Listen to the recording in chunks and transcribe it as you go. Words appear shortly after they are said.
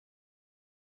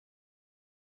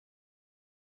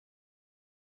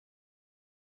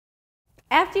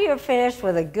After you're finished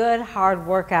with a good hard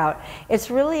workout, it's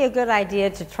really a good idea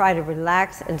to try to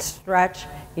relax and stretch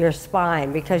your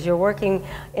spine because you're working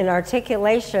in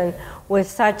articulation with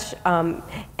such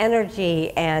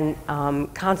energy and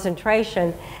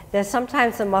concentration that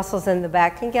sometimes the muscles in the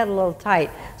back can get a little tight.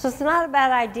 So it's not a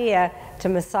bad idea to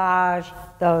massage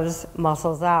those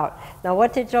muscles out. Now,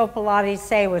 what did Joe Pilates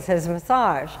say was his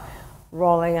massage?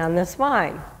 Rolling on the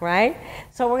spine, right?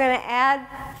 So we're going to add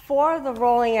 4 of the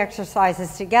rolling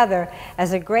exercises together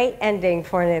as a great ending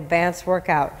for an advanced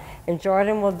workout. And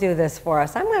Jordan will do this for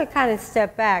us. I'm going to kind of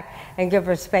step back and give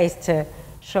her space to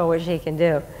show what she can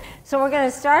do. So we're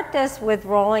going to start this with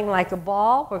rolling like a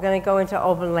ball. We're going to go into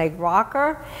open leg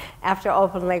rocker. After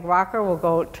open leg rocker, we'll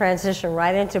go transition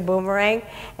right into boomerang,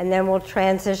 and then we'll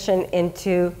transition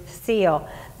into seal.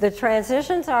 The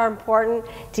transitions are important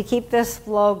to keep this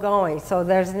flow going, so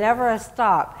there's never a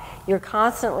stop. You're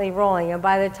constantly rolling, and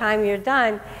by the time you're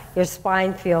done, your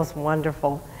spine feels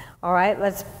wonderful. All right,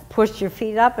 let's push your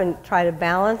feet up and try to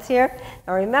balance here.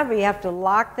 Now remember, you have to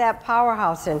lock that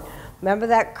powerhouse in. Remember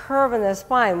that curve in the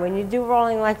spine. When you do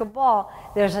rolling like a ball,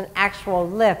 there's an actual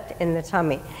lift in the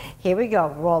tummy. Here we go.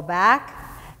 Roll back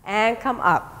and come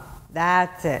up.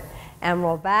 That's it. And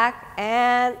roll back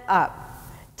and up.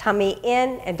 Tummy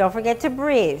in, and don't forget to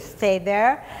breathe. Stay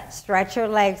there. Stretch your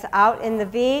legs out in the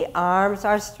V. Arms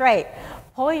are straight.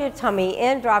 Pull your tummy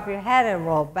in, drop your head, and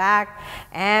roll back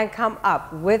and come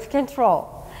up with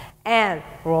control. And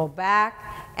roll back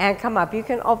and come up. You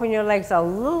can open your legs a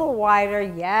little wider,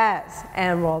 yes,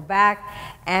 and roll back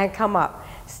and come up.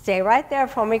 Stay right there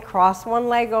for me. Cross one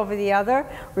leg over the other.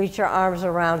 Reach your arms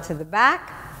around to the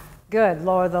back. Good.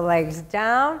 Lower the legs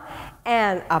down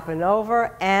and up and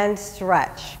over and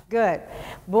stretch. Good.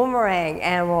 Boomerang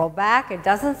and roll back. It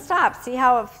doesn't stop. See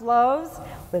how it flows?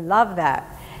 We love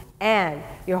that. And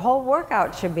your whole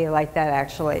workout should be like that,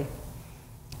 actually.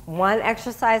 One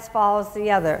exercise follows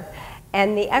the other.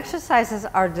 And the exercises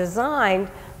are designed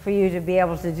for you to be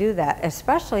able to do that,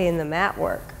 especially in the mat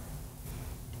work.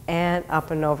 And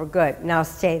up and over. Good. Now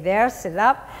stay there. Sit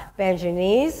up. Bend your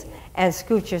knees and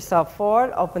scoot yourself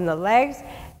forward. Open the legs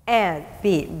and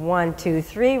beat. 1, 2,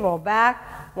 3. Roll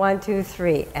back. 1, 2,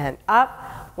 3. And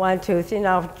up. 1, 2, 3.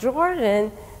 Now if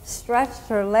Jordan stretched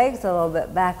her legs a little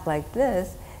bit back like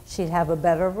this, she'd have a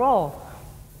better roll.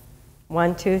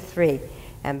 1, 2, 3.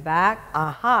 And back.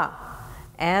 Aha.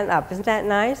 And up. Isn't that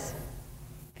nice?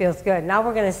 Feels good. Now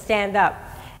we're going to stand up.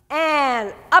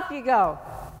 And up you go.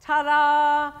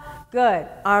 Ta-da! Good.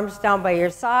 Arms down by your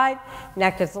side.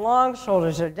 Neck is long.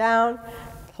 Shoulders are down.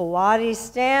 Pilates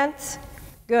stance.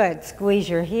 Good. Squeeze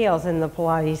your heels in the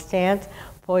Pilates stance.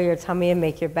 Pull your tummy and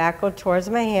make your back go towards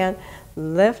my hand.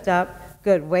 Lift up.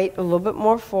 Good. Weight a little bit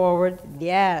more forward.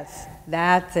 Yes.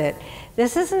 That's it.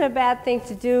 This isn't a bad thing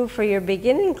to do for your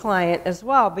beginning client as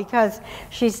well because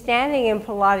she's standing in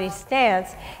Pilates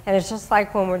stance, and it's just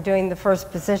like when we're doing the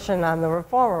first position on the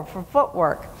reformer for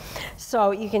footwork.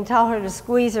 So you can tell her to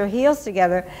squeeze her heels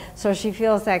together so she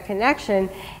feels that connection,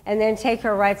 and then take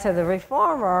her right to the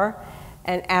reformer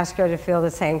and ask her to feel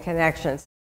the same connections.